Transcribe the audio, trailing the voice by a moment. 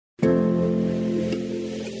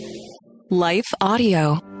Life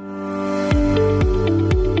Audio.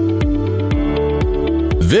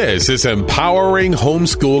 This is Empowering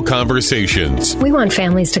Homeschool Conversations. We want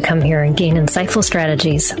families to come here and gain insightful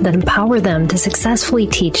strategies that empower them to successfully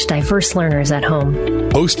teach diverse learners at home.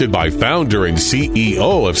 Hosted by founder and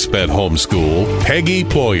CEO of SPED Homeschool, Peggy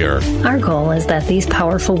Ployer. Our goal is that these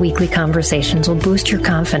powerful weekly conversations will boost your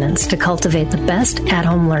confidence to cultivate the best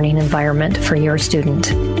at-home learning environment for your student.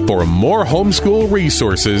 For more homeschool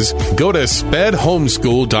resources, go to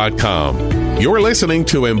spedhomeschool.com. You're listening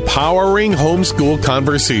to Empowering Homeschool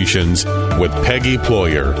Conversations with Peggy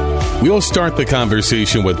Ployer. We'll start the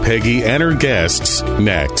conversation with Peggy and her guests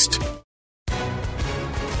next.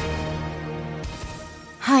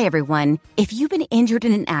 Hi, everyone. If you've been injured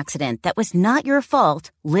in an accident that was not your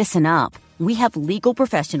fault, listen up. We have legal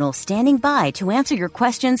professionals standing by to answer your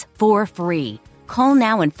questions for free. Call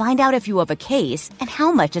now and find out if you have a case and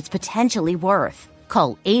how much it's potentially worth.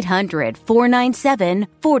 Call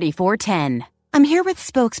 800-497-4410. I'm here with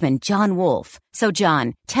spokesman John Wolf. So,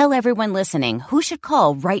 John, tell everyone listening who should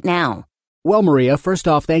call right now. Well, Maria, first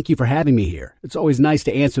off, thank you for having me here. It's always nice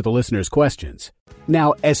to answer the listeners' questions.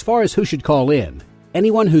 Now, as far as who should call in,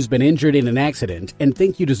 anyone who's been injured in an accident and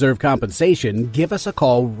think you deserve compensation, give us a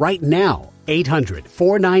call right now.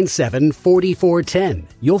 800-497-4410.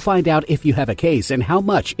 You'll find out if you have a case and how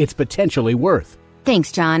much it's potentially worth.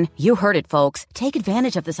 Thanks, John. You heard it, folks. Take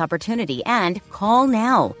advantage of this opportunity and call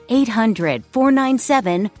now.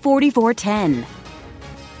 800-497-4410.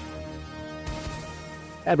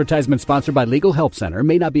 Advertisement sponsored by Legal Help Center.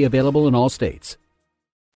 May not be available in all states.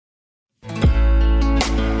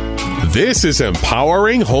 This is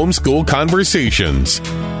Empowering Homeschool Conversations,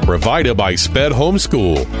 provided by SPED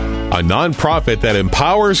Homeschool, a nonprofit that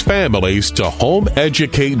empowers families to home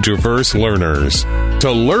educate diverse learners.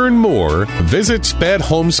 To learn more, visit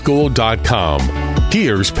spedhomeschool.com.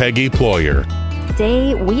 Here's Peggy Ployer.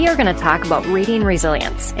 Today, we are going to talk about reading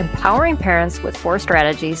resilience, empowering parents with 4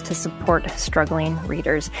 strategies to support struggling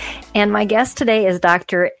readers. And my guest today is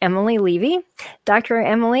Dr. Emily Levy. Dr.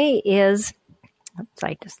 Emily is... Oops,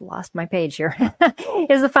 I just lost my page here.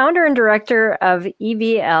 Is the founder and director of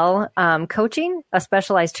EBL Coaching, a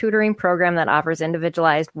specialized tutoring program that offers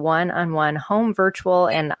individualized one-on-one home, virtual,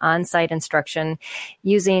 and on-site instruction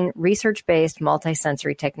using research-based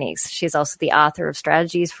multisensory techniques. She's also the author of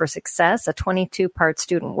Strategies for Success, a 22-part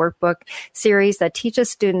student workbook series that teaches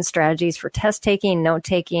students strategies for test-taking,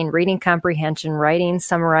 note-taking, reading comprehension, writing,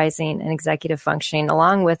 summarizing, and executive functioning,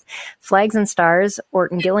 along with Flags and Stars,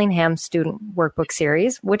 Orton Gillingham student workbook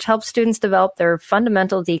series, which helps students develop their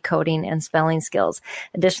fundamental decoding and spelling skills.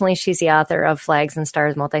 Additionally, she's the author of Flags and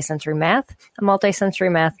Stars Multisensory Math, a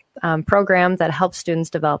multisensory math program that helps students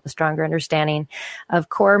develop a stronger understanding of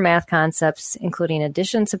core math concepts, including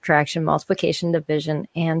addition, subtraction, multiplication, division,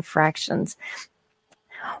 and fractions.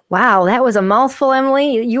 Wow, that was a mouthful,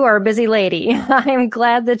 Emily. You are a busy lady. I'm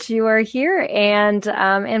glad that you are here and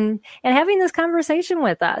having this conversation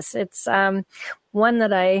with us. It's one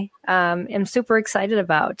that I am super excited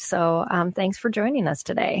about. So thanks for joining us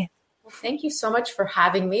today. Well, thank you so much for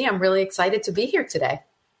having me. I'm really excited to be here today.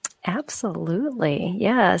 Absolutely,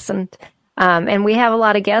 yes, and we have a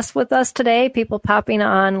lot of guests with us today. People popping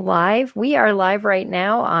on live. We are live right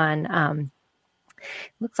now on.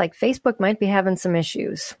 Looks like Facebook might be having some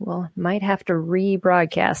issues. We'll might have to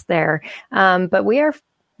rebroadcast there. But we are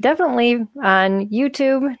definitely on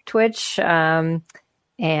YouTube, Twitch, and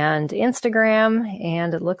Instagram,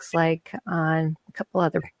 and it looks like on a couple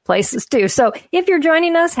other places too. So if you're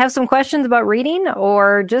joining us, have some questions about reading,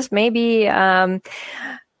 or just maybe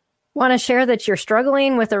want to share that you're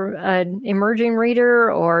struggling with an emerging reader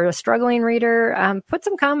or a struggling reader, put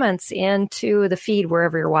some comments into the feed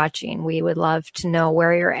wherever you're watching. We would love to know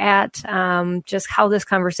where you're at, just how this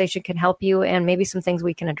conversation can help you, and maybe some things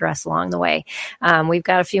we can address along the way. We've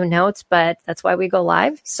got a few notes, but that's why we go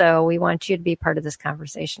live. So we want you to be part of this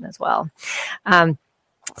conversation as well.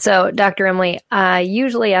 So, Dr. Emily, I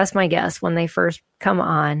usually ask my guests when they first come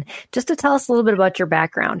on just to tell us a little bit about your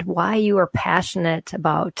background, why you are passionate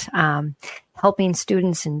about helping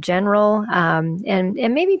students in general, and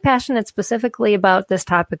maybe passionate specifically about this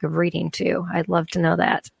topic of reading too. I'd love to know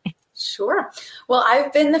that. Sure. Well,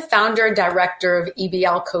 I've been the founder and director of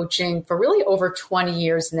EBL Coaching for really over 20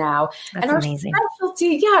 years now. That's and amazing.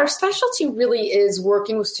 Our specialty really is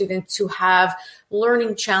working with students who have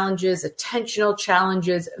learning challenges, attentional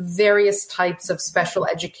challenges, various types of special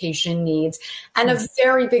education needs. And a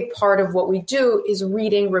very big part of what we do is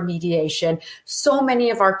reading remediation. So many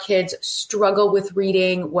of our kids struggle with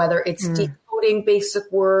reading, whether it's decoding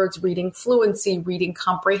basic words, reading fluency, reading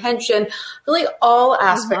comprehension, really all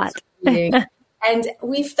aspects of reading. And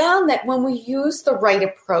we found that when we use the right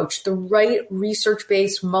approach, the right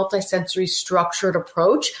research-based, multisensory structured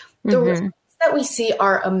approach, the results that we see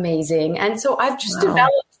are amazing. And so I've just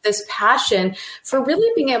developed this passion for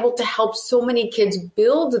really being able to help so many kids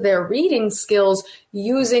build their reading skills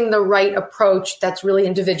using the right approach that's really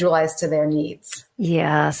individualized to their needs.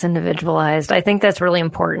 Yes, individualized. I think that's really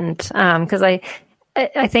important because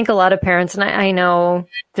I think a lot of parents, and I know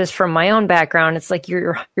just from my own background, it's like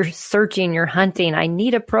you're searching, you're hunting. I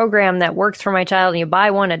need a program that works for my child, and you buy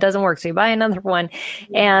one, it doesn't work, so you buy another one,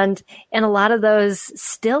 and a lot of those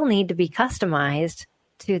still need to be customized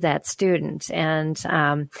to that student. And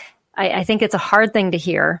I think it's a hard thing to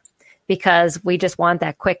hear because we just want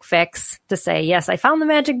that quick fix to say, yes, I found the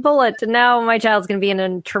magic bullet, and now my child's going to be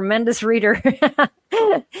a tremendous reader.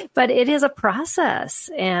 But it is a process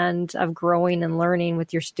and of growing and learning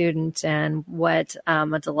with your student, and what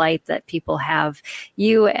a delight that people have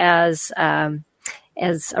you as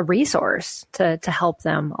a resource to help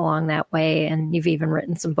them along that way. And you've even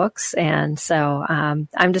written some books. And so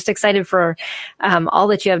I'm just excited for all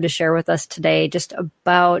that you have to share with us today, just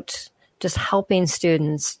about just helping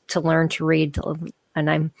students to learn to read. And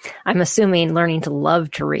I'm assuming learning to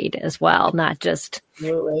love to read as well, not just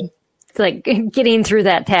like getting through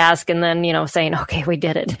that task and then, saying, okay, we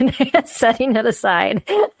did it, setting it aside.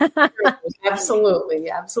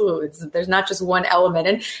 Absolutely. There's not just one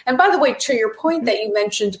element. And by the way, to your point that you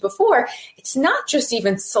mentioned before, it's not just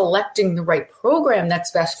even selecting the right program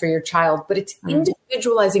that's best for your child, but it's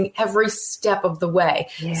individualizing every step of the way.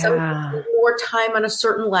 Yeah. So more time on a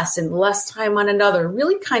certain lesson, less time on another,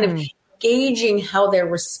 really kind of gauging how they're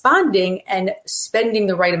responding and spending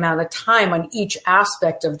the right amount of time on each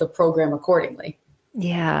aspect of the program accordingly.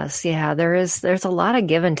 Yes. Yeah. There's a lot of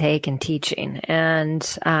give and take in teaching. And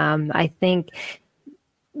I think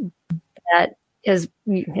that is,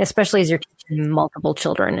 especially as you're teaching multiple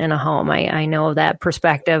children in a home, I know that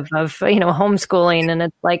perspective of, homeschooling, and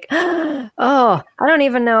it's like, oh, I don't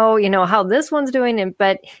even know, how this one's doing.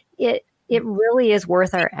 But it really is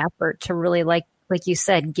worth our effort to really, like you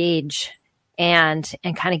said, gauge and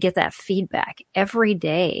kind of get that feedback every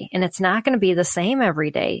day. And it's not going to be the same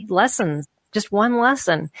every day. Lessons, just one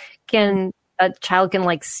lesson a child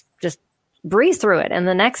can just breeze through it. And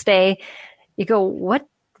the next day you go, what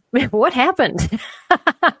happened?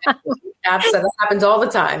 Absolutely. That happens all the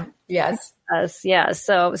time. Yes. Yeah.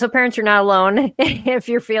 So parents, you're not alone if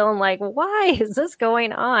you're feeling like, why is this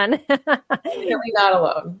going on? Definitely not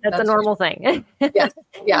alone. That's a normal thing.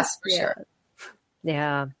 Yes, for sure.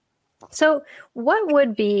 Yeah. So what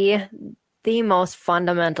would be the most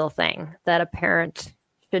fundamental thing that a parent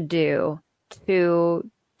should do to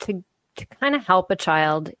kind of help a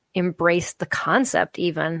child embrace the concept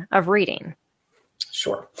even of reading?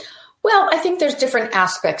 Sure. Well, I think there's different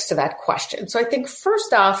aspects to that question. So I think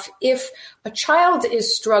first off, if a child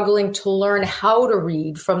is struggling to learn how to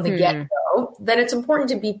read from the get-go, then it's important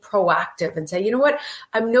to be proactive and say, you know what,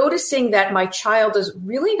 I'm noticing that my child is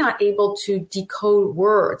really not able to decode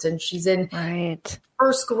words, and she's in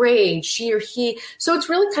first grade, she or he. So it's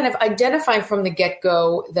really kind of identifying from the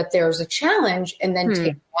get-go that there's a challenge and then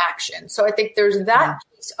taking action. So I think there's that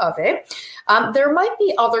piece of it. There might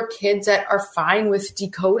be other kids that are fine with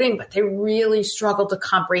decoding, but they really struggle to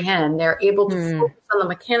comprehend. They're able to focus on the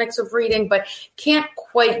mechanics of reading, but can't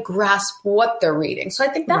quite grasp what they're reading. So I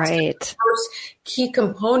think that's the first key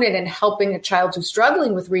component in helping a child who's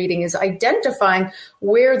struggling with reading, is identifying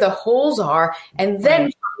where the holes are, and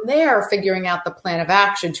then from there figuring out the plan of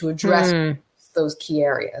action to address those key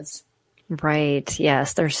areas. Right.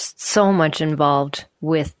 Yes. There's so much involved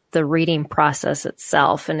with the reading process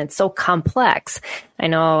itself, and it's so complex. I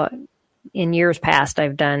know in years past,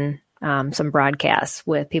 I've done some broadcasts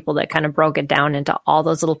with people that kind of broke it down into all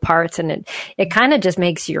those little parts, and it kind of just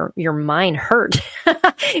makes your mind hurt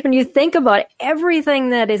when you think about everything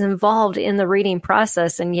that is involved in the reading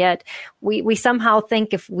process. And yet we somehow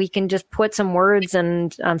think if we can just put some words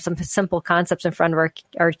and some simple concepts in front of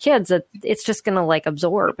our kids, that it's just going to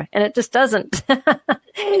absorb, and it just doesn't.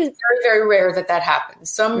 It's very, very rare that happens.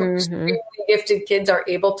 Some extremely gifted kids are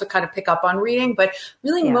able to kind of pick up on reading, but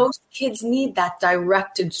really most kids need that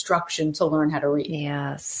direct instruction to learn how to read.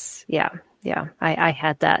 Yes. Yeah. Yeah. I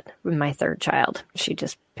had that with my third child. She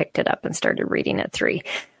just picked it up and started reading at 3.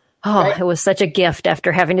 Oh, It was such a gift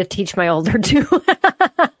after having to teach my older 2.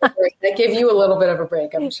 That gave you a little bit of a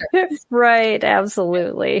break, I'm sure. Right.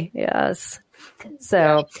 Absolutely. Yes.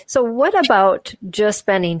 So what about just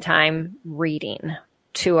spending time reading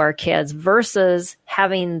to our kids versus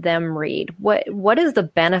having them read? What is the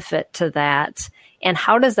benefit to that? And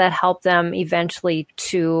how does that help them eventually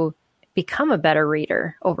to become a better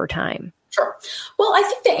reader over time? Sure. Well, I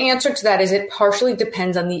think the answer to that is it partially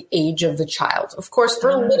depends on the age of the child. Of course,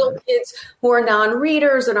 for little kids who are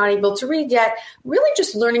non-readers or not able to read yet, really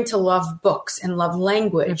just learning to love books and love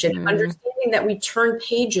language and understanding that we turn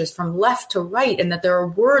pages from left to right and that there are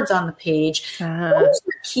words on the page. Those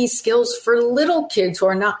are key skills for little kids who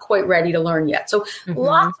are not quite ready to learn yet. So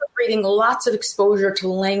lots of reading, lots of exposure to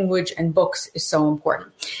language and books is so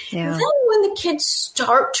important. Yeah. Then when the kids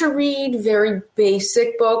start to read very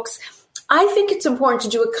basic books, I think it's important to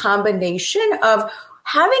do a combination of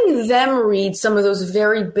having them read some of those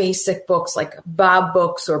very basic books like Bob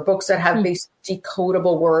books or books that have basic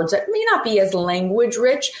decodable words that may not be as language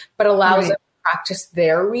rich, but allows them to practice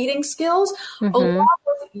their reading skills, along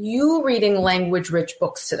with you reading language rich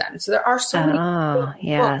books to them. So there are so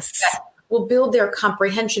many books that will build their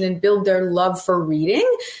comprehension and build their love for reading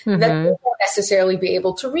that they won't necessarily be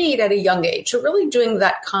able to read at a young age. So really doing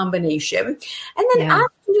that combination. And then as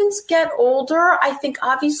students get older, I think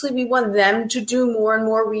obviously we want them to do more and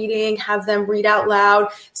more reading, have them read out loud.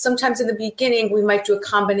 Sometimes in the beginning, we might do a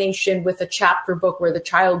combination with a chapter book where the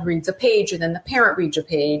child reads a page and then the parent reads a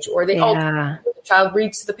page, or they alternate, the child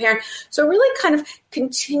reads to the parent. So really kind of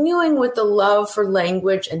continuing with the love for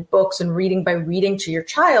language and books and reading by reading to your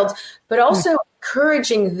child, but also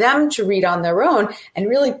encouraging them to read on their own and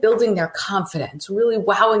really building their confidence, really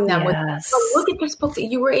wowing them with, oh, look at this book that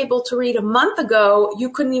you were able to read a month ago. You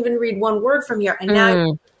couldn't even read one word from here. And now you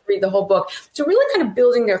can read the whole book. So really kind of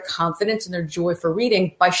building their confidence and their joy for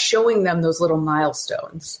reading by showing them those little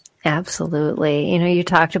milestones. Absolutely. You know, you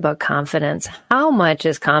talked about confidence. How much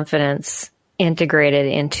is confidence integrated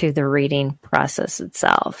into the reading process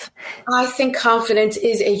itself? I think confidence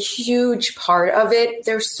is a huge part of it.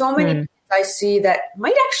 There's so many kids I see that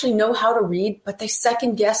might actually know how to read, but they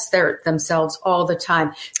second guess themselves all the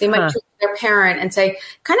time. They might turn to their parent and say,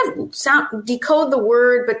 kind of decode the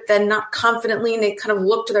word, but then not confidently. And they kind of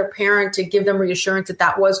look to their parent to give them reassurance that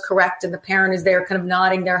that was correct. And the parent is there kind of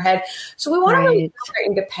nodding their head. So we want to really build their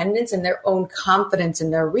independence and their own confidence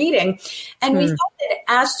in their reading. And we found that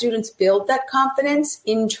as students build that confidence,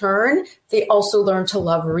 in turn, they also learn to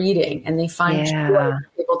love reading and they find joy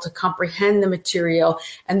able to comprehend the material,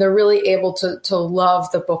 and they're really able to love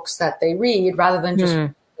the books that they read rather than just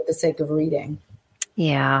for the sake of reading.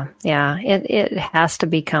 Yeah. It has to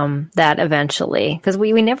become that eventually, because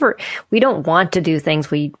we don't want to do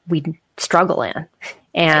things we struggle in.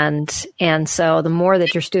 And so the more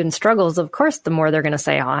that your student struggles, of course, the more they're going to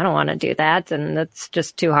say, oh, I don't want to do that. And that's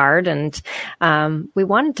just too hard. And we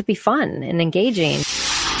want it to be fun and engaging.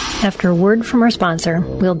 After a word from our sponsor,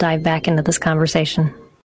 we'll dive back into this conversation.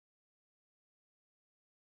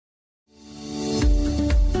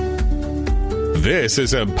 This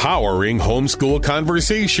is Empowering Homeschool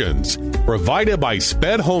Conversations, provided by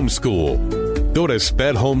SPED Homeschool. Go to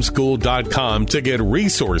spedhomeschool.com to get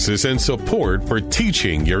resources and support for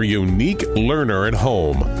teaching your unique learner at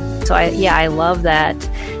home. So I love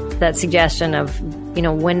that suggestion of, you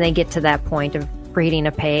know, when they get to that point of reading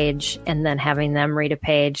a page and then having them read a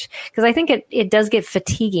page, because I think it does get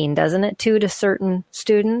fatiguing, doesn't it, too, to certain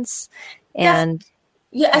students? And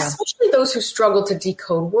Yeah, especially those who struggle to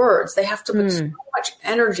decode words. They have to put so much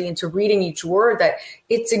energy into reading each word that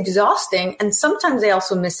it's exhausting. And sometimes they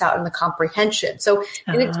also miss out on the comprehension. So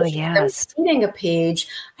in addition to them reading a page,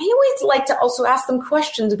 I always like to also ask them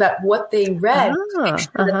questions about what they read to make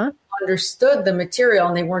sure that they understood the material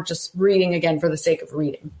and they weren't just reading again for the sake of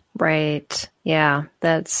reading. Right. Yeah,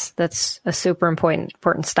 that's a super important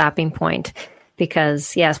stopping point.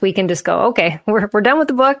 Because, yes, we can just go, okay, we're done with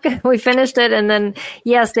the book. We finished it. And then,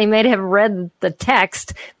 yes, they may have read the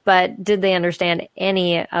text, but did they understand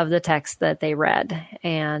any of the text that they read?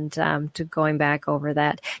 And to going back over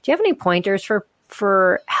that. Do you have any pointers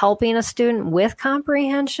for helping a student with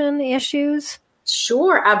comprehension issues?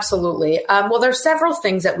 Sure, absolutely. Well, there's several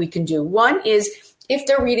things that we can do. One is, if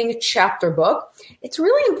they're reading a chapter book, it's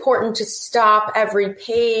really important to stop every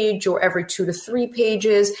page or every 2 to 3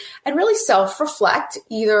 pages and really self-reflect,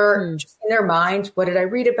 either just in their mind, what did I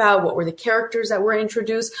read about? What were the characters that were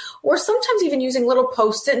introduced? Or sometimes even using little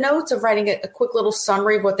Post-it notes of writing a quick little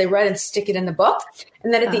summary of what they read and stick it in the book.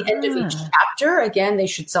 And then at the end of each chapter, again, they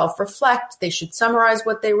should self-reflect. They should summarize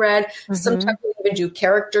what they read. Sometimes we even do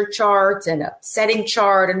character charts and a setting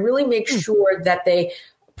chart and really make sure that they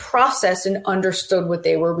processed and understood what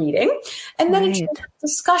they were reading. And then in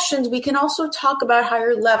discussions, we can also talk about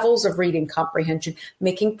higher levels of reading comprehension,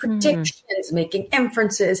 making predictions, making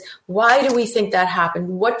inferences. Why do we think that happened?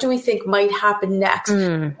 What do we think might happen next?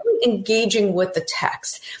 Really engaging with the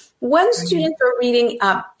text. When students are reading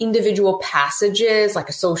individual passages, like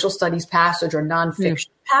a social studies passage or nonfiction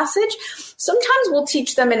passage. Sometimes we'll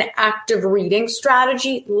teach them an active reading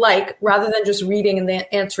strategy, like rather than just reading and then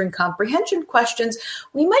answering comprehension questions,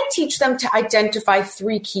 we might teach them to identify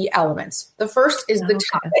 3 key elements. The first is the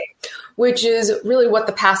topic, which is really what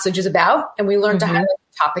the passage is about, and we learn to highlight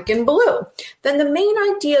the topic in blue. Then the main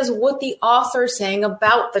idea is what the author is saying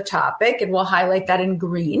about the topic, and we'll highlight that in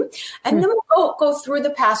green. And then we'll go through the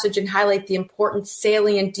passage and highlight the important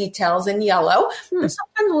salient details in yellow. And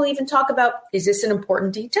sometimes we'll even talk about, is this an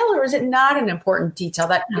important detail or is it not an important detail,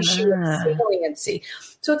 that issue of saliency.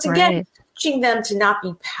 So it's, again, teaching them to not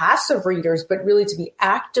be passive readers, but really to be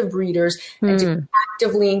active readers and to be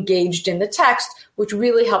actively engaged in the text, which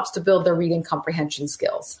really helps to build their reading comprehension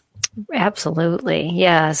skills. Absolutely.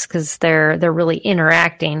 Yes, because they're really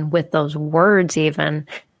interacting with those words even.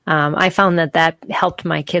 I found that helped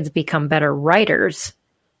my kids become better writers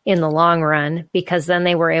in the long run, because then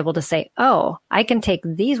they were able to say, oh, I can take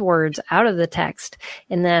these words out of the text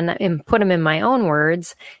and put them in my own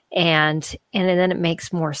words. And then it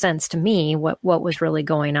makes more sense to me what was really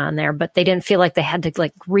going on there. But they didn't feel like they had to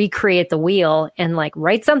like recreate the wheel and like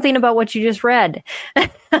write something about what you just read.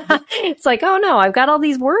 It's like, oh no, I've got all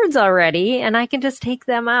these words already and I can just take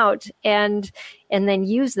them out and then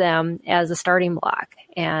use them as a starting block.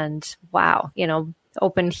 And wow,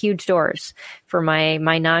 opened huge doors for my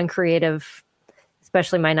non-creative,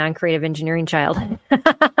 especially my non-creative engineering child.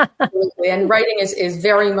 Absolutely. And writing is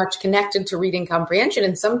very much connected to reading comprehension.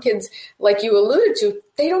 And some kids, like you alluded to,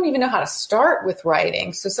 they don't even know how to start with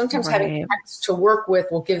writing. So sometimes having text to work with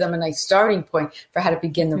will give them a nice starting point for how to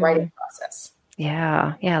begin the writing process.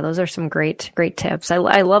 Yeah. Those are some great tips.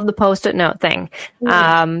 I love the Post-it note thing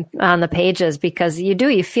on the pages, because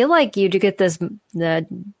you feel like you do get this,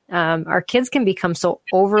 our kids can become so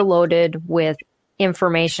overloaded with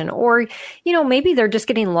information, or, maybe they're just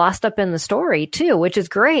getting lost up in the story too, which is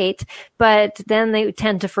great, but then they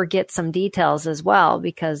tend to forget some details as well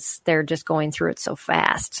because they're just going through it so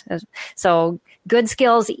fast. So good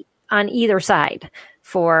skills on either side.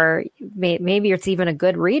 For maybe it's even a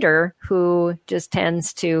good reader who just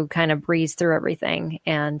tends to kind of breeze through everything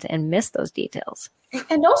and miss those details.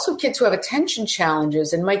 And also kids who have attention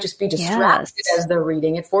challenges and might just be distracted as they're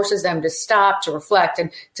reading. It forces them to stop, to reflect,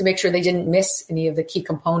 and to make sure they didn't miss any of the key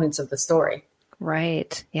components of the story.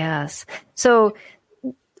 Right. Yes. So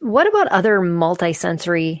what about other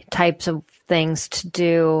multisensory types of things to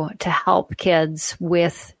do to help kids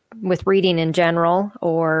with reading in general,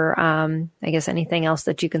 or I guess anything else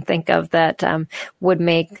that you can think of that would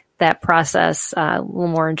make that process a little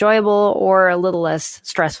more enjoyable or a little less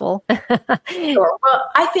stressful? Sure.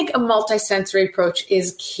 Well, I think a multisensory approach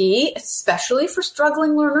is key, especially for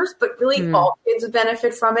struggling learners, but really all kids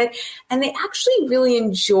benefit from it. And they actually really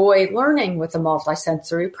enjoy learning with a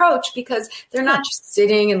multisensory approach because they're not just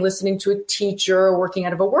sitting and listening to a teacher or working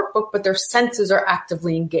out of a workbook, but their senses are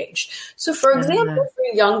actively engaged. So for example,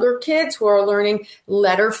 for younger kids who are learning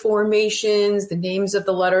letter formations, the names of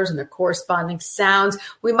the letters and their corresponding sounds,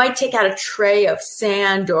 we might take out a tray of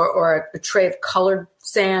sand or a tray of colored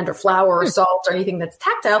sand or flour or salt or anything that's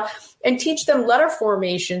tactile and teach them letter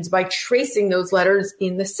formations by tracing those letters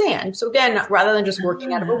in the sand. So again, rather than just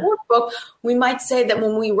working out of a workbook, we might say that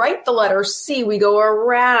when we write the letter C, we go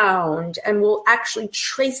around and we'll actually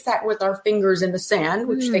trace that with our fingers in the sand,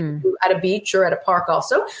 which they can do at a beach or at a park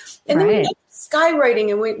also. And then we do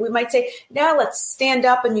skywriting, and we might say, now let's stand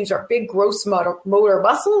up and use our big gross motor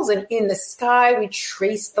muscles, and in the sky, we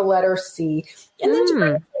trace the letter C. And then to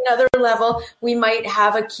bring it to another level, we might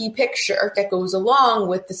have a key picture that goes along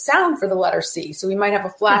with the sound for the letter C. So we might have a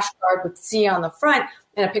flashcard with C on the front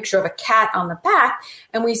and a picture of a cat on the back.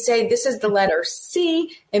 And we say, this is the letter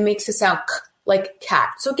C. It makes a sound k like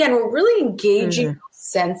cat. So again, we're really engaging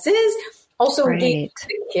senses, also engaging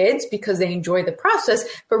the kids because they enjoy the process,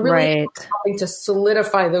 but really helping to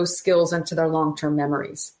solidify those skills into their long-term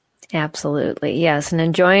memories. Absolutely. Yes. And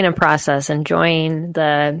enjoying a process, enjoying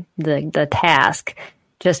the task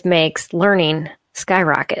just makes learning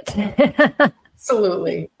skyrocket.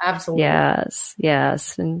 Absolutely. Absolutely.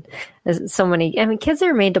 Yes. And there's so many, kids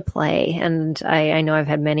are made to play. And I know I've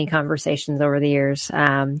had many conversations over the years,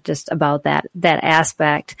 just about that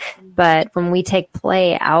aspect. But when we take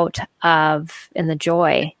play out of, and the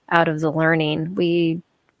joy out of the learning, we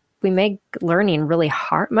make learning really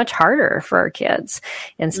much harder for our kids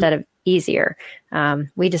instead of easier.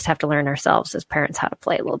 We just have to learn ourselves as parents how to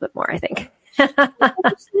play a little bit more, I think. There's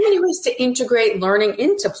so many ways to integrate learning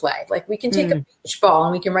into play. Like we can take a beach ball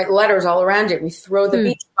and we can write letters all around it. We throw the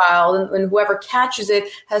beach ball and whoever catches it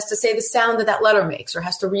has to say the sound that letter makes or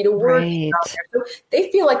has to read a word. Right. So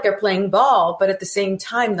they feel like they're playing ball, but at the same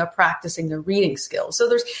time, they're practicing their reading skills. So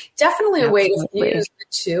there's definitely a way to use the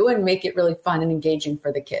two and make it really fun and engaging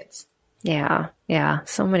for the kids. Yeah.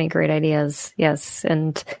 So many great ideas. Yes.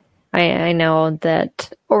 And I know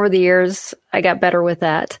that over the years, I got better with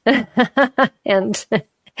that. And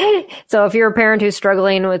so if you're a parent who's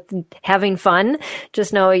struggling with having fun,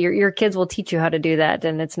 just know your kids will teach you how to do that,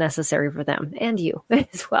 and it's necessary for them and you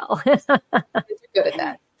as well. You're good at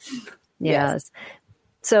that. Yes.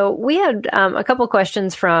 So we had a couple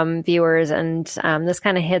questions from viewers, and this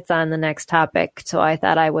kind of hits on the next topic, so I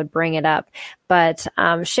thought I would bring it up. But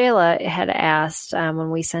Shayla had asked when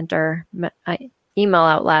we sent our email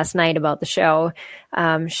out last night about the show,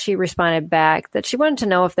 she responded back that she wanted to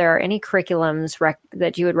know if there are any curriculums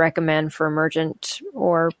that you would recommend for emergent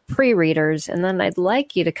or pre-readers. And then I'd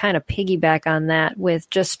like you to kind of piggyback on that with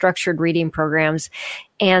just structured reading programs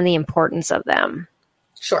and the importance of them.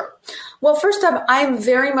 Sure. Well, first up, I'm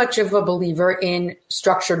very much of a believer in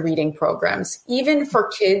structured reading programs. Even for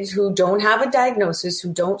kids who don't have a diagnosis,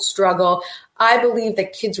 who don't struggle, I believe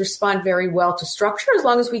that kids respond very well to structure as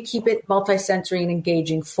long as we keep it multisensory and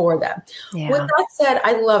engaging for them. Yeah. With that said,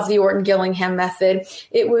 I love the Orton-Gillingham method.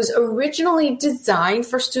 It was originally designed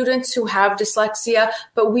for students who have dyslexia,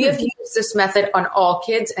 but we have used this method on all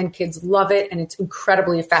kids, and kids love it, and it's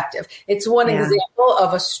incredibly effective. It's one example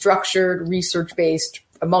of a structured, research-based,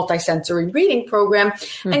 multisensory reading program,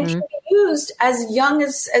 and can be used as young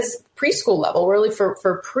as preschool level, really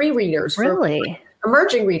for pre-readers. Really? For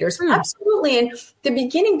emerging readers. Absolutely. And the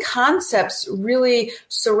beginning concepts really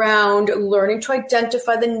surround learning to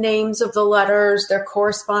identify the names of the letters, their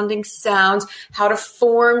corresponding sounds, how to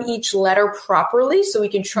form each letter properly so we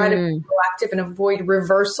can try to be proactive and avoid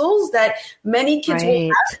reversals that many kids will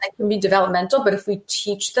have that can be developmental. But if we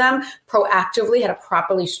teach them proactively how to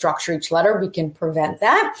properly structure each letter, we can prevent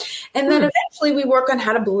that. And then eventually we work on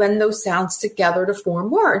how to blend those sounds together to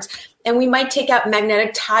form words. And we might take out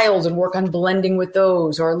magnetic tiles and work on blending with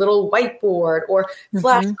those, or a little whiteboard, or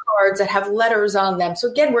flashcards that have letters on them. So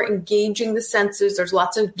again, we're engaging the senses. There's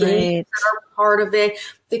lots of games that are part of it.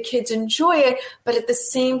 The kids enjoy it, but at the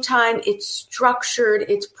same time, it's structured,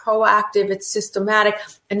 it's proactive, it's systematic,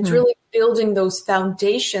 and it's really building those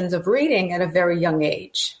foundations of reading at a very young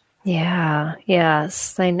age. Yeah.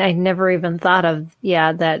 Yes. I never even thought of,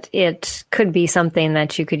 that it could be something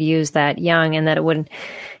that you could use that young, and that it would,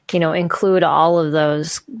 include all of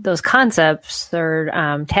those concepts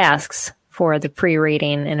or tasks for the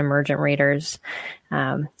pre-reading and emergent readers.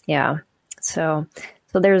 So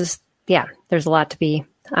there's a lot to be,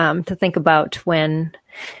 to think about when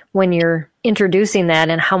you're introducing that,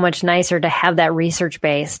 and how much nicer to have that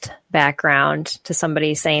research-based background to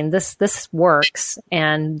somebody saying this works,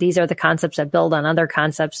 and these are the concepts that build on other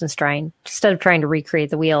concepts, instead of trying to recreate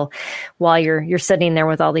the wheel while you're sitting there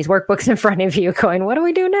with all these workbooks in front of you going, what do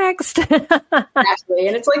we do next? Exactly.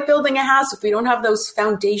 And it's like building a house. If we don't have those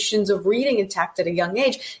foundations of reading intact at a young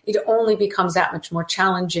age, it only becomes that much more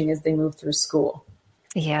challenging as they move through school.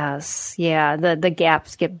 Yes. Yeah. The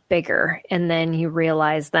gaps get bigger, and then you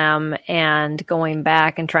realize them, and going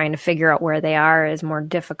back and trying to figure out where they are is more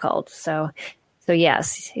difficult. So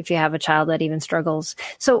yes, if you have a child that even struggles.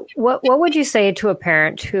 So what would you say to a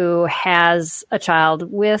parent who has a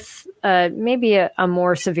child with maybe a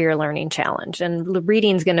more severe learning challenge, and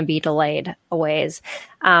reading is going to be delayed a ways?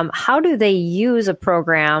 How do they use a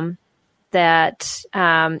program that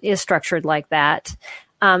is structured like that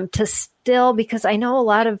to still, because I know a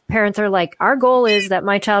lot of parents are like, our goal is that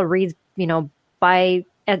my child reads, by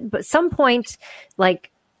at some point,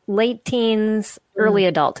 like late teens, early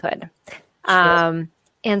adulthood. And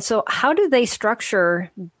so how do they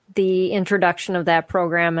structure the introduction of that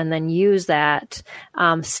program and then use that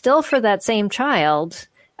still for that same child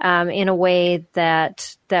in a way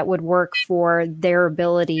that would work for their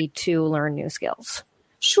ability to learn new skills?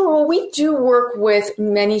 Sure. Well, we do work with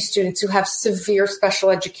many students who have severe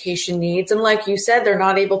special education needs. And like you said, they're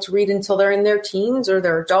not able to read until they're in their teens or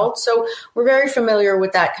they're adults. So we're very familiar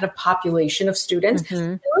with that kind of population of students.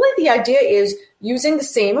 And really the idea is using the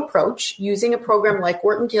same approach, using a program like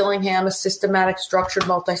Orton-Gillingham, a systematic, structured,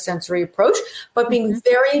 multisensory approach, but being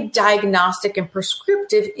very diagnostic and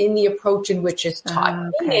prescriptive in the approach in which it's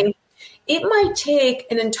taught. Meaning, it might take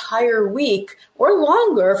an entire week or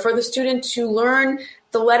longer for the student to learn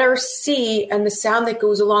the letter C and the sound that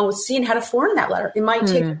goes along with C and how to form that letter. It might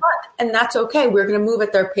take a month, and that's okay. We're going to move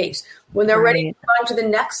at their pace. When they're ready to move on to the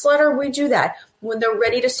next letter, we do that. When they're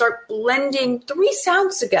ready to start blending 3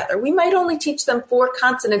 sounds together, we might only teach them 4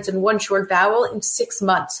 consonants and 1 short vowel in 6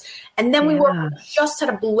 months. And then we work on just how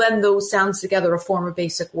to blend those sounds together to form a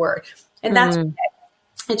basic word. And that's okay.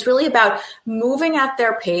 It's really about moving at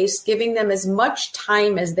their pace, giving them as much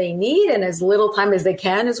time as they need and as little time as they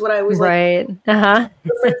can is what I always like. For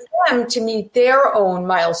them to meet their own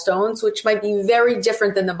milestones, which might be very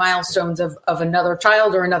different than the milestones of another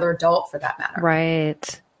child or another adult for that matter.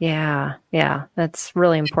 Right. Yeah. Yeah. That's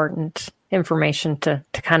really important information to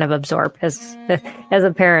kind of absorb as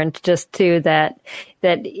a parent, just too, that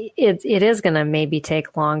it is going to maybe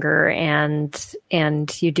take longer and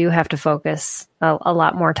you do have to focus a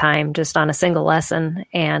lot more time just on a single lesson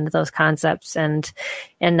and those concepts and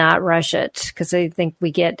not rush it, because I think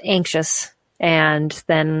we get anxious and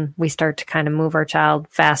then we start to kind of move our child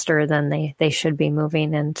faster than they should be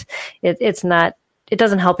moving. And it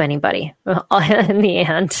doesn't help anybody in the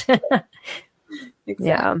end.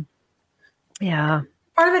 Exactly. Yeah.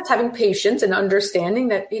 Part of it's having patience and understanding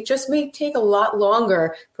that it just may take a lot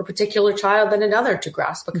longer for a particular child than another to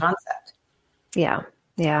grasp a concept. Yeah,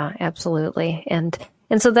 absolutely. And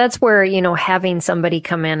so that's where, having somebody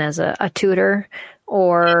come in as a tutor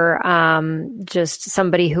or just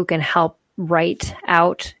somebody who can help write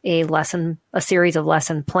out a series of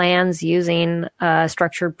lesson plans using a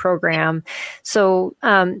structured program. So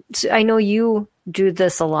I know you do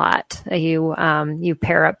this a lot. You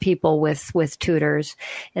pair up people with tutors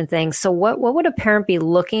and things. So what would a parent be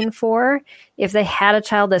looking for if they had a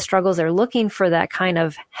child that struggles? They're looking for that kind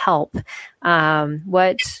of help.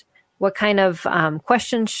 What kind of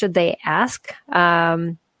questions should they ask?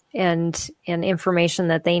 And information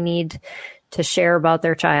that they need to share about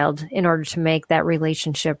their child in order to make that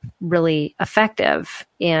relationship really effective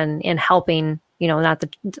in helping, not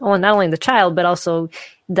only the child, but also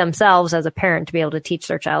themselves as a parent to be able to teach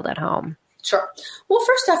their child at home. Sure. Well,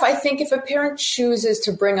 first off, I think if a parent chooses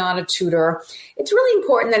to bring on a tutor, it's really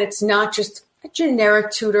important that it's not just a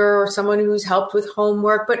generic tutor or someone who's helped with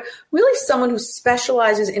homework, but really someone who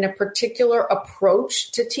specializes in a particular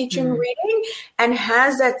approach to teaching reading and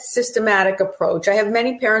has that systematic approach. I have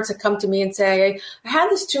many parents that come to me and say, I had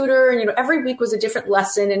this tutor and, every week was a different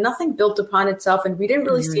lesson and nothing built upon itself and we didn't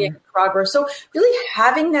really see any progress. So really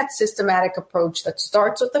having that systematic approach that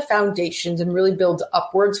starts with the foundations and really builds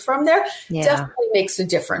upwards from there definitely makes a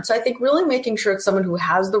difference. So I think really making sure it's someone who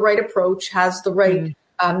has the right approach, has the right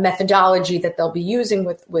methodology that they'll be using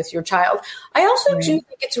with your child. I also do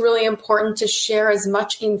think it's really important to share as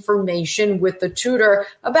much information with the tutor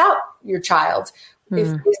about your child.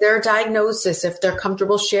 Is there a diagnosis? If they're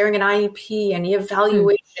comfortable sharing an IEP, any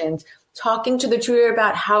evaluations, talking to the tutor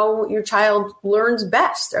about how your child learns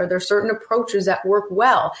best. Are there certain approaches that work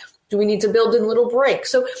well? Do we need to build in little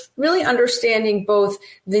breaks? So really understanding both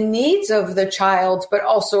the needs of the child, but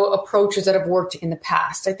also approaches that have worked in the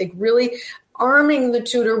past. I think really arming the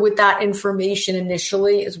tutor with that information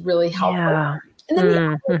initially is really helpful. Yeah. And then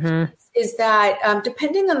the other piece is that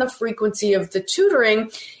depending on the frequency of the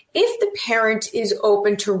tutoring, if the parent is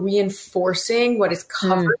open to reinforcing what is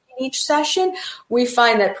covered in each session, we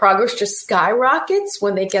find that progress just skyrockets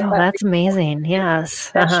when they get that. That's amazing.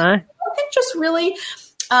 Yes. I think just really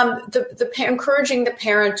encouraging the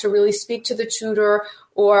parent to really speak to the tutor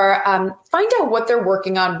or find out what they're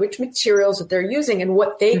working on, which materials that they're using, and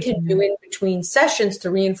what they can do in between sessions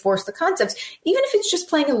to reinforce the concepts. Even if it's just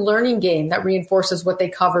playing a learning game that reinforces what they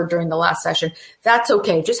covered during the last session, that's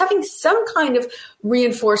okay. Just having some kind of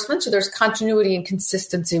reinforcement so there's continuity and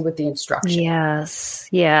consistency with the instruction. Yes.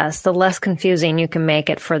 The less confusing you can make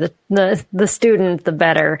it for the student, the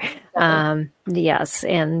better. Yes.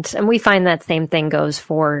 And we find that same thing goes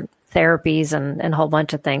for therapies and a whole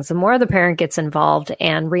bunch of things. The more the parent gets involved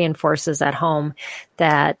and reinforces at home,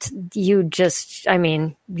 that you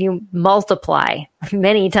multiply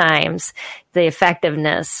many times the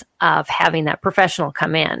effectiveness of having that professional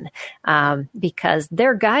come in, because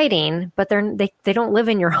they're guiding, but they don't live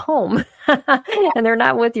in your home and they're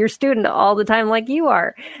not with your student all the time like you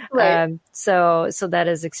are. Right. So that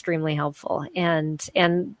is extremely helpful. And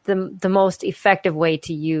the most effective way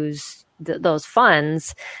to use those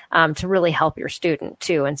funds to really help your student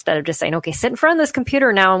too, instead of just saying, okay, sit in front of this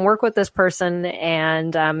computer now and work with this person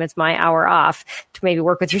and it's my hour off to maybe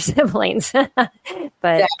work with your siblings,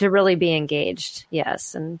 but to really be engaged.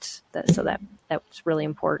 Yes. And that's really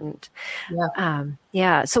important.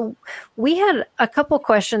 So we had a couple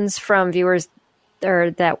questions from viewers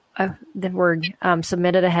that were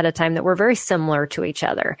submitted ahead of time that were very similar to each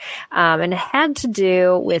other, and it had to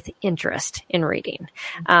do with interest in reading.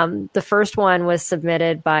 The first one was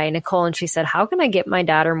submitted by Nicole, and she said, "How can I get my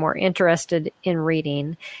daughter more interested in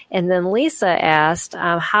reading?" And then Lisa asked,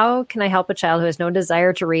 "How can I help a child who has no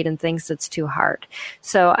desire to read and thinks it's too hard?"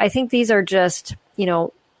 So I think these are just,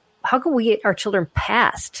 how can we get our children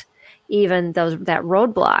past even that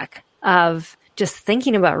roadblock of just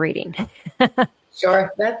thinking about reading?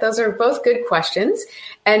 Sure. Those are both good questions.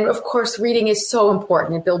 And of course, reading is so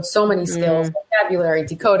important. It builds so many skills, vocabulary,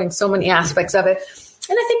 decoding, so many aspects of it.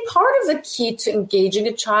 And I think part of the key to engaging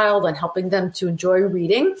a child and helping them to enjoy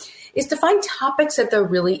reading is to find topics that they're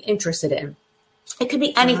really interested in. It could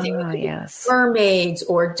be anything. It could be mermaids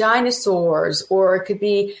or dinosaurs, or it could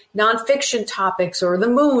be nonfiction topics or the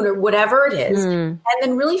moon or whatever it is. And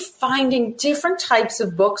then really finding different types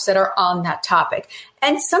of books that are on that topic.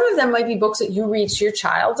 And some of them might be books that you read to your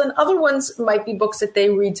child, and other ones might be books that they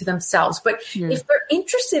read to themselves. But if they're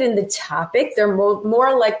interested in the topic, they're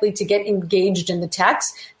more likely to get engaged in the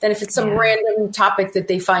text than if it's some random topic that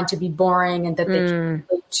they find to be boring and that they can't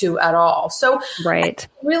relate to at all. So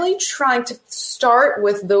really trying to start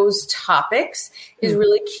with those topics is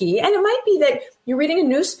really key. And it might be that you're reading a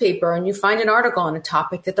newspaper and you find an article on a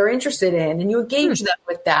topic that they're interested in and you engage them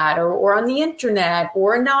with that, or on the internet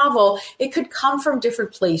or a novel. It could come from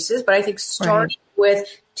different places, but I think starting with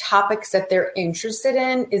topics that they're interested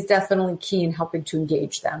in is definitely key in helping to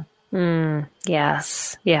engage them.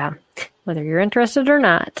 Yes. Yeah. Whether you're interested or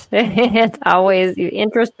not, it's always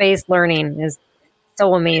interest-based learning is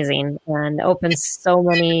so amazing and opens so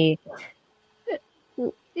many.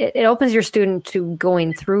 It opens your student to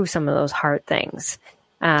going through some of those hard things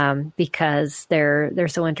because they're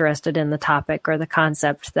so interested in the topic or the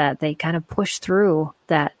concept that they kind of push through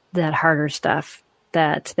that harder stuff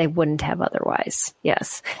that they wouldn't have otherwise.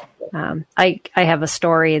 Yes. I have a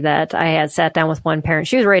story that I had sat down with one parent.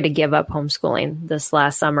 She was ready to give up homeschooling this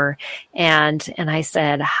last summer. And I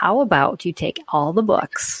said, how about you take all the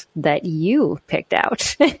books that you picked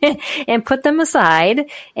out and put them aside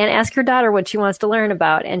and ask your daughter what she wants to learn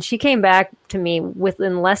about. And she came back to me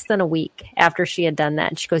within less than a week after she had done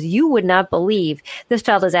that. And she goes, "You would not believe this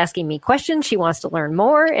child is asking me questions. She wants to learn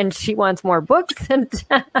more and she wants more books." And,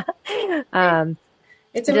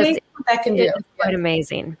 it's amazing what that can do. It's quite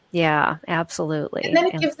amazing. Yeah, absolutely. And then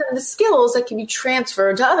it gives them the skills that can be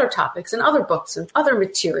transferred to other topics and other books and other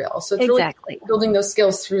materials. So it's really building those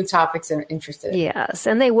skills through topics they're interested in. Yes,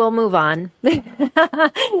 and they will move on. They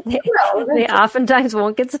oftentimes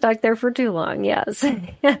won't get stuck there for too long. Yes.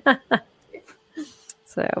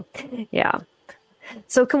 So, yeah.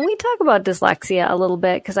 So can we talk about dyslexia a little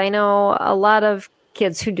bit? Because I know a lot of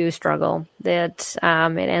kids who do struggle, that it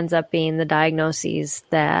ends up being the diagnoses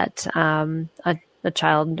that a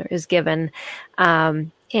child is given.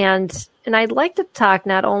 And I'd like to talk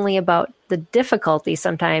not only about the difficulty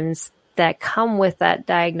sometimes that come with that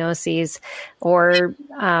diagnoses, or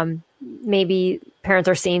maybe parents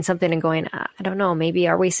are seeing something and going, I don't know, maybe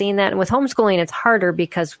are we seeing that? And with homeschooling, it's harder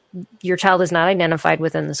because your child is not identified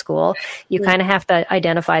within the school. You kind of have to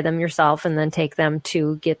identify them yourself and then take them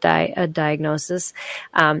to get a diagnosis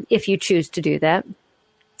if you choose to do that,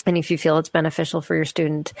 and if you feel it's beneficial for your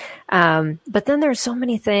student. But then there's so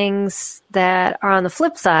many things that are on the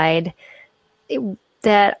flip side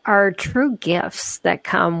that are true gifts that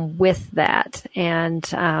come with that. And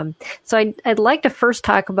so I'd like to first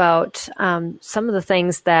talk about some of the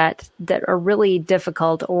things that are really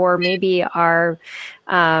difficult, or maybe are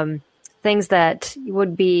things that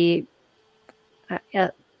would be,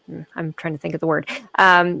 I'm trying to think of the word.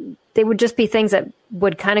 They would just be things that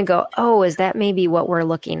would kind of go, oh, is that maybe what we're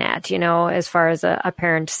looking at? As far as a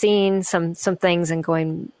parent seeing some things and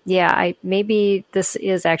going, yeah, maybe this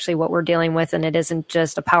is actually what we're dealing with. And it isn't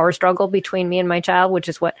just a power struggle between me and my child, which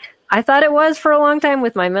is what I thought it was for a long time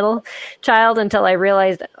with my middle child, until I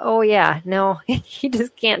realized, oh yeah, no, he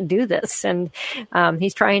just can't do this. And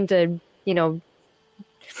he's trying to,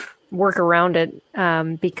 work around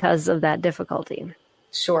it because of that difficulty.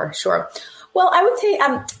 Sure. Well, I would say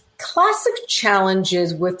classic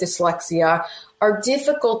challenges with dyslexia are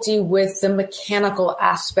difficulty with the mechanical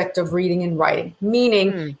aspect of reading and writing,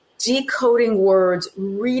 meaning decoding words,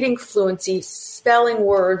 reading fluency, spelling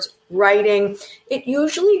words, writing. It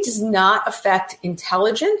usually does not affect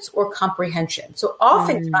intelligence or comprehension. So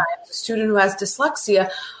oftentimes a student who has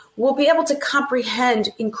dyslexia will be able to comprehend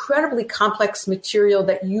incredibly complex material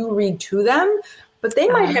that you read to them, but they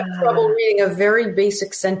might have trouble reading a very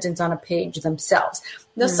basic sentence on a page themselves.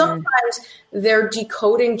 Now, sometimes their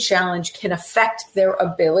decoding challenge can affect their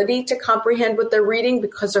ability to comprehend what they're reading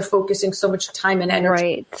because they're focusing so much time and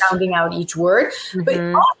energy sounding out each word. But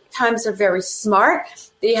oftentimes they're very smart.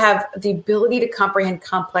 They have the ability to comprehend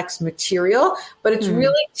complex material, but it's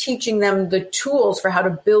really teaching them the tools for how to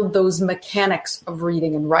build those mechanics of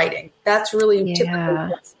reading and writing. That's really typically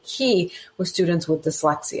what's key with students with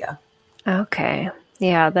dyslexia. Okay.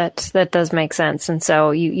 Yeah, that does make sense. And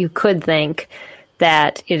so you could think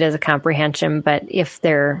that it is a comprehension, but if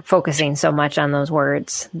they're focusing so much on those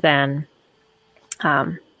words, then,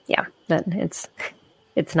 then it's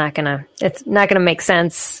not gonna make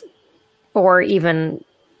sense or even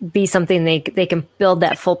be something they can build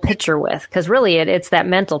that full picture with. Because really, it's that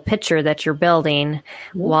mental picture that you're building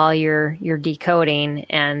while you're decoding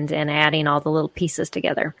and adding all the little pieces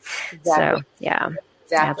together. Exactly. So yeah.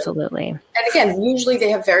 Exactly. Absolutely. And again, usually they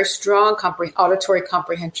have very strong auditory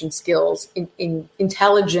comprehension skills, in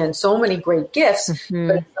intelligence, so many great gifts,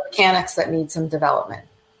 but it's the mechanics that need some development.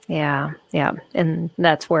 Yeah, yeah. And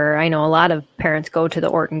that's where I know a lot of parents go to the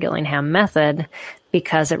Orton-Gillingham method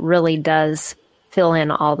because it really does fill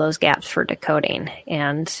in all those gaps for decoding,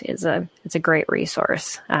 and it's a great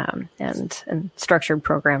resource and structured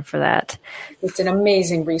program for that. It's an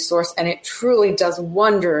amazing resource, and it truly does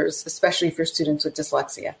wonders, especially for students with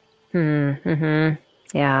dyslexia.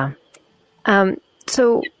 Yeah.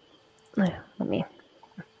 So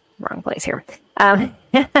wrong place here.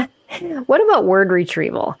 What about word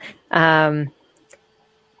retrieval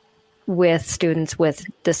with students with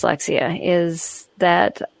dyslexia? Is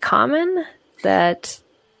that common? Yeah,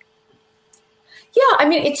 I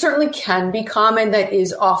mean, it certainly can be common. That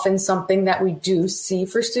is often something that we do see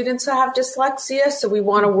for students who have dyslexia. So we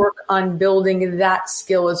want to work on building that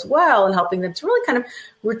skill as well and helping them to really kind of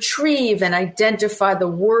retrieve and identify the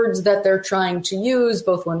words that they're trying to use,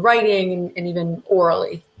 both when writing and even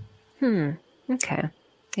orally. Okay.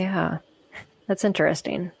 Yeah. That's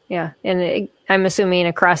interesting. Yeah. And I'm assuming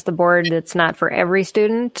across the board, it's not for every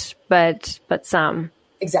student, but some.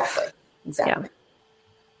 Exactly. Yeah.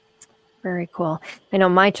 Very cool. I know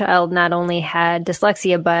my child not only had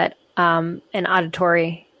dyslexia, but an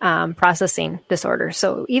auditory processing disorder.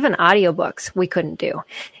 So even audiobooks we couldn't do.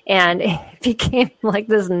 And it became like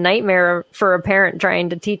this nightmare for a parent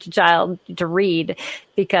trying to teach a child to read,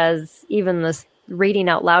 because even this reading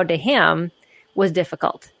out loud to him was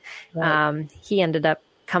difficult. Right. He ended up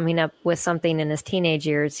coming up with something in his teenage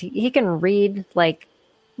years. He can read like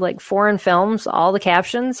foreign films, all the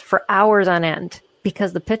captions for hours on end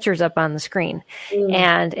because the picture's up on the screen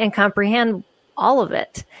and comprehend all of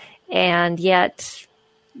it. And yet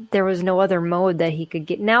there was no other mode that he could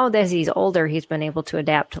get. Now that he's older, he's been able to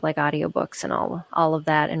adapt to like audiobooks and all of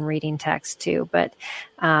that and reading text too. But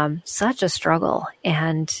such a struggle.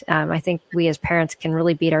 And I think we as parents can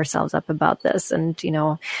really beat ourselves up about this. And,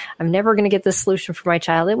 I'm never going to get this solution for my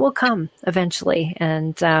child. It will come eventually.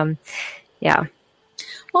 And yeah.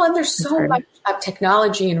 Well, and there's so much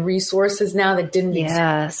technology and resources now that didn't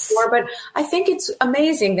exist before. But I think it's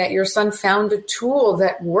amazing that your son found a tool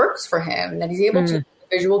that works for him, that he's able to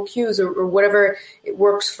visual cues or whatever it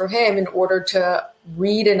works for him in order to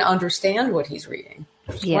read and understand what he's reading.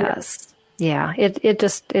 Yes. Yeah.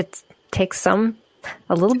 It takes a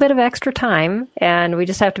little bit of extra time, and we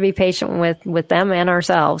just have to be patient with them and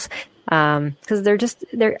ourselves. Because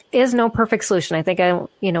there is no perfect solution. I think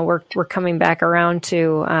we're coming back around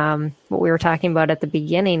to what we were talking about at the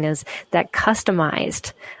beginning, is that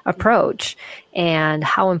customized approach and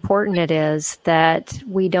how important it is that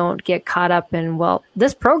we don't get caught up in, well,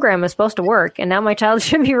 this program is supposed to work and now my child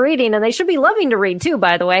should be reading, and they should be loving to read too,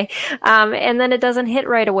 by the way. And then it doesn't hit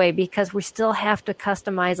right away because we still have to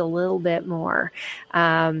customize a little bit more.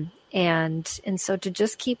 And so to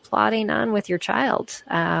just keep plodding on with your child,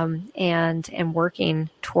 and working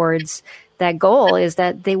towards that goal is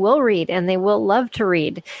that they will read and they will love to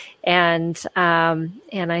read. And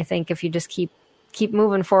I think if you just keep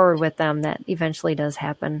moving forward with them, that eventually does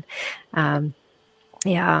happen.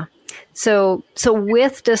 Yeah. So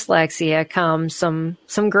with dyslexia comes some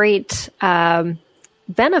great,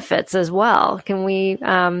 benefits as well. Can we,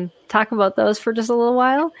 talk about those for just a little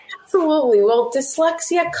while? Absolutely. Well,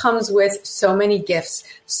 dyslexia comes with so many gifts.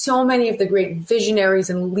 So many of the great visionaries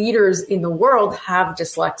and leaders in the world have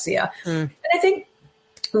dyslexia. And I think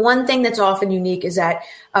One thing that's often unique is that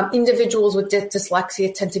individuals with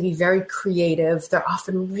dyslexia tend to be very creative. They're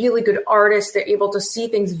often really good artists. They're able to see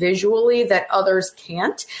things visually that others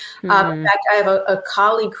can't. In fact, I have a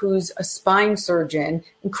colleague who's a spine surgeon,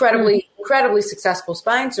 incredibly successful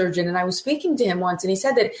spine surgeon. And I was speaking to him once, and he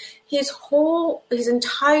said that his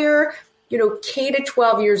entire K to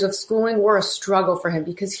 12 years of schooling were a struggle for him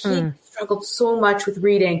because he struggled so much with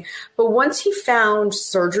reading. But once he found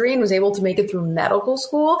surgery and was able to make it through medical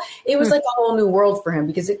school, it was like a whole new world for him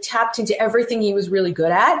because it tapped into everything he was really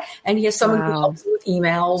good at. And he has someone who helps him with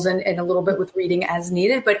emails and a little bit with reading as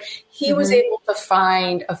needed. But he was able to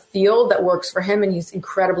find a field that works for him, and he's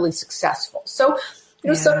incredibly successful. So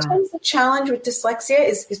sometimes the challenge with dyslexia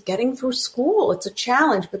is getting through school. It's a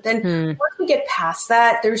challenge. But then once we get past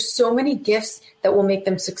that, there's so many gifts that will make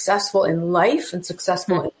them successful in life and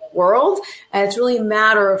successful in the world. And it's really a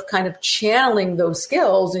matter of kind of channeling those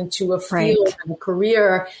skills into a field and a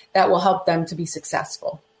career that will help them to be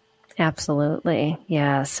successful. Absolutely.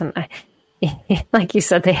 Yes. And like you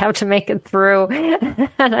said, they have to make it through.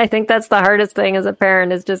 And I think that's the hardest thing as a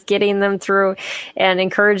parent is just getting them through and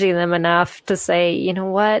encouraging them enough to say, you know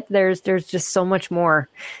what, there's just so much more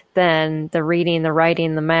than the reading, the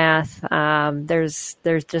writing, the math. There's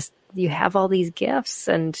just, you have all these gifts,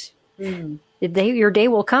 and your day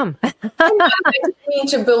will come. I don't mean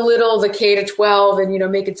to belittle the K to 12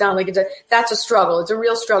 and, make it sound like that's a struggle. It's a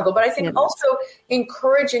real struggle. But I think also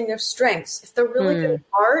encouraging their strengths. If they're really good at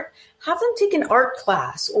art, have them take an art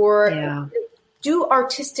class or do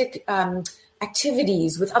artistic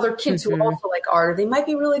activities with other kids who also like art. Or they might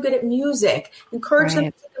be really good at music. Encourage them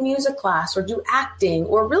to take a music class or do acting,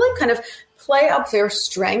 or really kind of play up their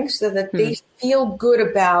strengths so that they feel good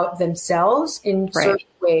about themselves in certain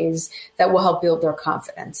ways that will help build their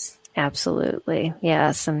confidence. Absolutely.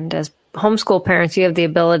 Yes. And as homeschool parents, you have the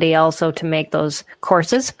ability also to make those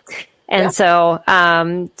courses. And so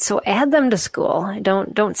add them to school.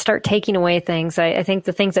 Don't start taking away things. I think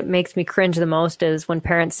the things that makes me cringe the most is when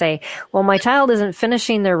parents say, well, my child isn't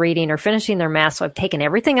finishing their reading or finishing their math, so I've taken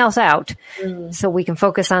everything else out so we can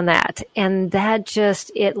focus on that. And that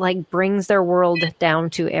just, it like brings their world down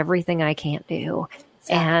to everything I can't do.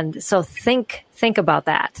 Exactly. And so think about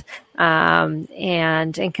that,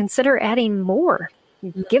 and consider adding more.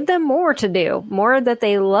 Give them more to do, more that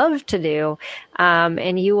they love to do,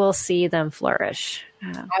 and you will see them flourish.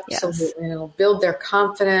 Absolutely. Yes. It'll build their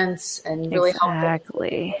confidence and really help them.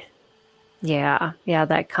 Exactly. Yeah,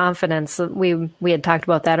 that confidence. We had talked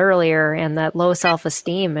about that earlier, and that low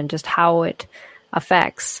self-esteem and just how it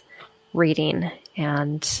affects reading.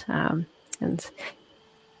 And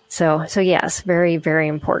so yes, very, very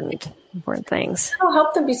important things. It'll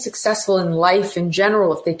help them be successful in life in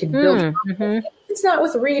general if they can build confidence. It's not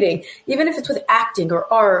with reading, even if it's with acting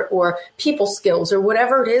or art or people skills or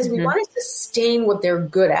whatever it is, we want to sustain what they're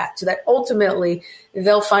good at so that ultimately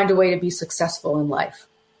they'll find a way to be successful in life.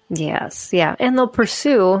 Yes. Yeah. And they'll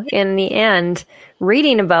pursue in the end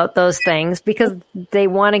reading about those things because they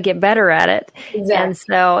want to get better at it. Exactly. And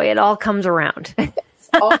so it all comes around.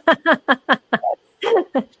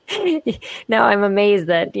 Now I'm amazed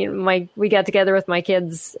that we got together with my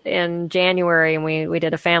kids in January and we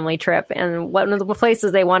did a family trip, and one of the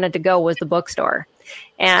places they wanted to go was the bookstore.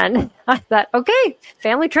 And I thought, okay,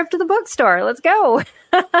 family trip to the bookstore, let's go.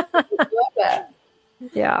 Love that.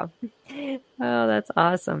 Yeah. Oh, that's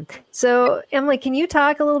awesome. So Emily, can you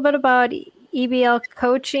talk a little bit about EBL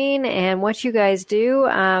coaching and what you guys do?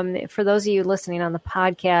 For those of you listening on the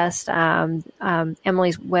podcast,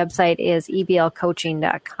 Emily's website is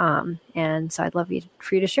eblcoaching.com. And so I'd love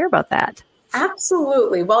for you to share about that.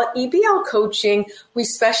 Absolutely. Well, at EBL Coaching, we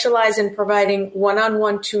specialize in providing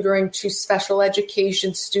one-on-one tutoring to special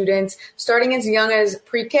education students, starting as young as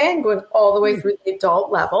pre-K and going all the way through the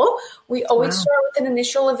adult level. We always start with an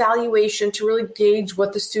initial evaluation to really gauge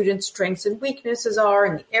what the student's strengths and weaknesses are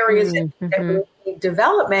and the areas that really need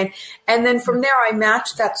development. And then from there, I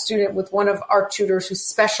match that student with one of our tutors who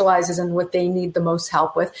specializes in what they need the most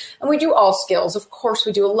help with. And we do all skills. Of course,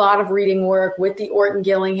 we do a lot of reading work with the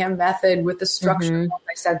Orton-Gillingham method, with the structured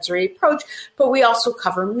multisensory approach, but we also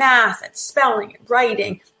cover math and spelling and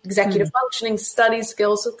writing, executive functioning, study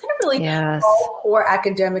skills. So kind of really all core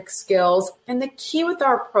academic skills. And the key with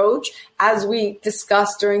our approach, as we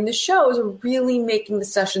discussed during the show, is really making the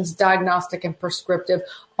sessions diagnostic and prescriptive,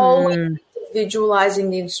 always individualizing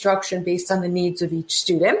the instruction based on the needs of each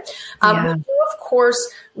student. We do, of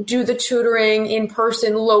course, do the tutoring in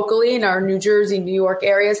person locally in our New Jersey, New York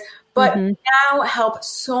areas, but now help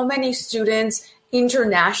so many students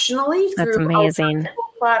internationally through amazing. Our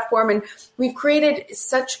platform. And we've created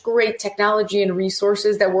such great technology and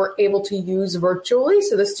resources that we're able to use virtually.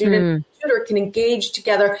 So the student and tutor can engage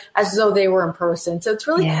together as though they were in person. So it's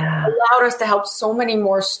really allowed us to help so many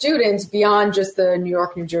more students beyond just the New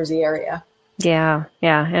York, New Jersey area. Yeah.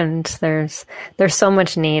 And there's so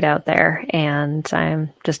much need out there. And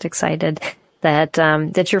I'm just excited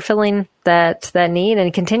that you're filling that need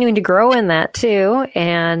and continuing to grow in that too.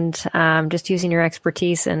 And just using your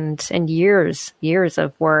expertise and years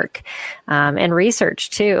of work and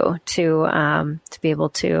research too to be able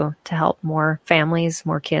to help more families,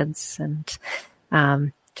 more kids,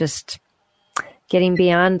 and just getting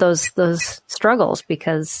beyond those struggles,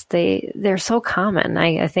 because they're so common.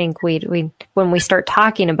 I think we when we start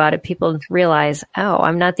talking about it, people realize, oh,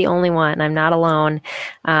 I'm not the only one. I'm not alone.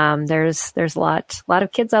 There's a lot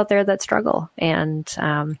of kids out there that struggle, and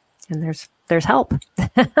there's help.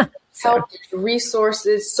 Help,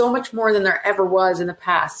 resources, so much more than there ever was in the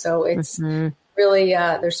past. So it's really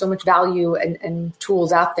there's so much value and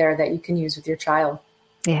tools out there that you can use with your child.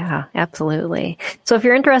 Yeah, absolutely. So if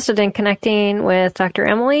you're interested in connecting with Dr.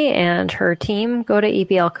 Emily and her team, go to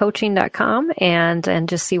eblcoaching.com and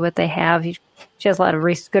just see what they have. She has a lot of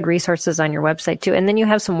good resources on your website too. And then you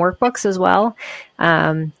have some workbooks as well.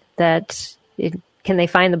 Can they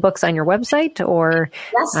find the books on your website or?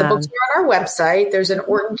 Yes, the books are on our website. There's an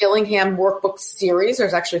Orton Gillingham workbook series.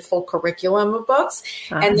 There's actually a full curriculum of books.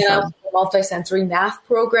 Awesome. And then a multisensory math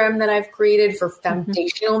program that I've created for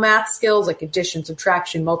foundational math skills like addition,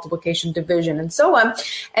 subtraction, multiplication, division, and so on.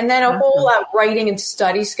 And then a whole writing and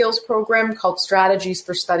study skills program called Strategies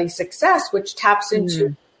for Study Success, which taps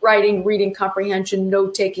into writing, reading comprehension,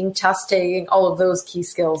 note-taking, test-taking, all of those key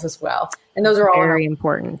skills as well. And those are all very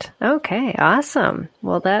important. Okay, awesome.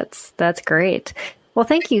 Well, that's great. Well,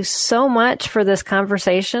 thank you so much for this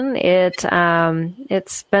conversation.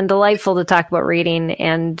 It's been delightful to talk about reading,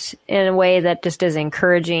 and in a way that just is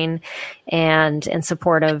encouraging and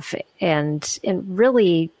supportive, and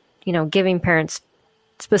really, giving parents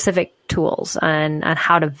specific tools on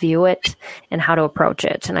how to view it and how to approach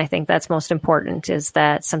it. And I think that's most important, is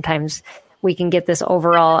that sometimes we can get this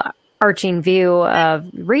overall arching view of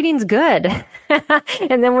reading's good.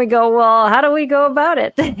 And then we go, well, how do we go about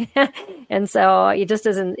it? And so you just,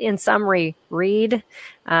 as in summary, read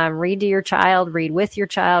to your child, read with your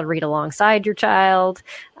child, read alongside your child,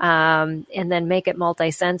 and then make it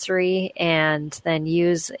multisensory, and then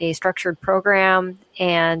use a structured program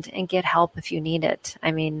and get help if you need it.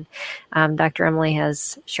 I mean, Dr. Emily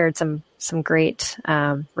has shared some great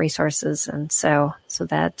resources, and so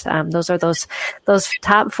that those are those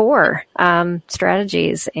top 4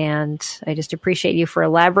 strategies, and I just appreciate you for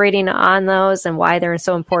elaborating on those and why they're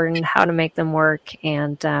so important, how to make them work,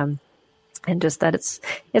 and just that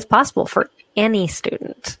it's possible for any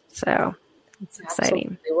student. So it's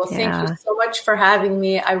exciting. Absolutely. Well, thank you so much for having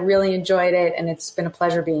me. I really enjoyed it, and it's been a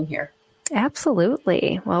pleasure being here.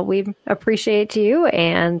 Absolutely. Well, we appreciate you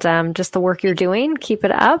and just the work you're doing. Keep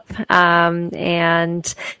it up.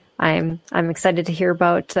 And I'm excited to hear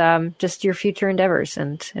about just your future endeavors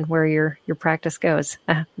and where your practice goes.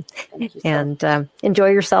 And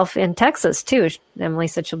enjoy yourself in Texas too. Emily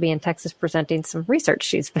said she'll be in Texas presenting some research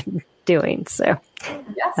she's been doing. So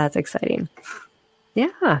That's exciting.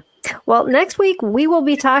 Yeah. Well, next week we will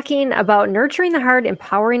be talking about nurturing the heart,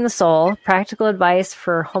 empowering the soul, practical advice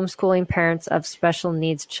for homeschooling parents of special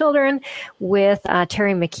needs children with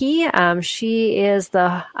Terry McKee. She is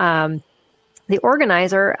the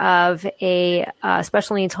organizer of a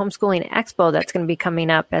special needs homeschooling expo that's going to be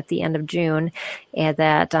coming up at the end of June, and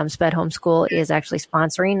that SPED Homeschool is actually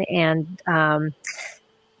sponsoring. And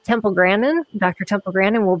Temple Grandin, Dr. Temple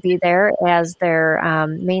Grandin will be there as their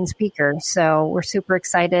main speaker. So we're super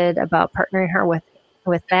excited about partnering her with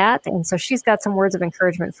that. And so she's got some words of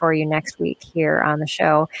encouragement for you next week here on the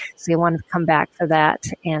show. So you want to come back for that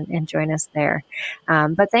and join us there.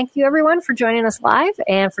 But thank you everyone for joining us live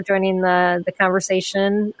and for joining the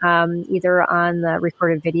conversation, either on the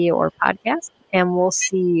recorded video or podcast. And we'll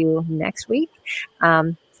see you next week.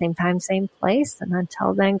 Same time, same place. And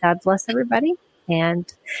until then, God bless everybody.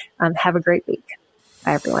 And have a great week.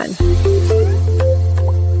 Bye, everyone.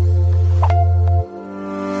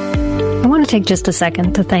 I want to take just a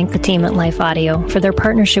second to thank the team at Life Audio for their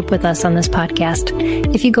partnership with us on this podcast.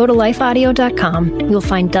 If you go to lifeaudio.com, you'll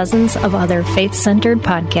find dozens of other faith-centered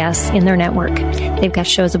podcasts in their network. They've got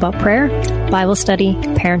shows about prayer, Bible study,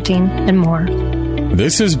 parenting, and more.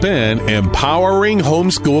 This has been Empowering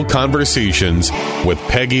Homeschool Conversations with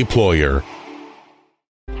Peggy Ployer.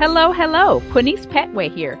 Hello, Quinice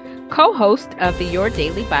Petway here, co-host of the Your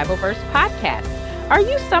Daily Bible Verse podcast. Are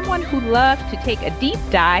you someone who loves to take a deep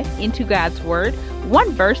dive into God's Word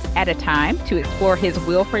one verse at a time to explore His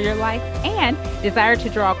will for your life, and desire to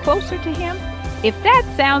draw closer to Him? If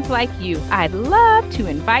that sounds like you, I'd love to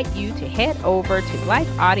invite you to head over to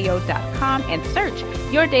lifeaudio.com and search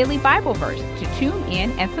Your Daily Bible Verse to tune in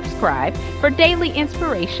and subscribe for daily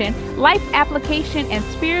inspiration, life application, and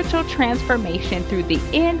spiritual transformation through the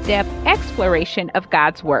in-depth exploration of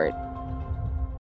God's Word.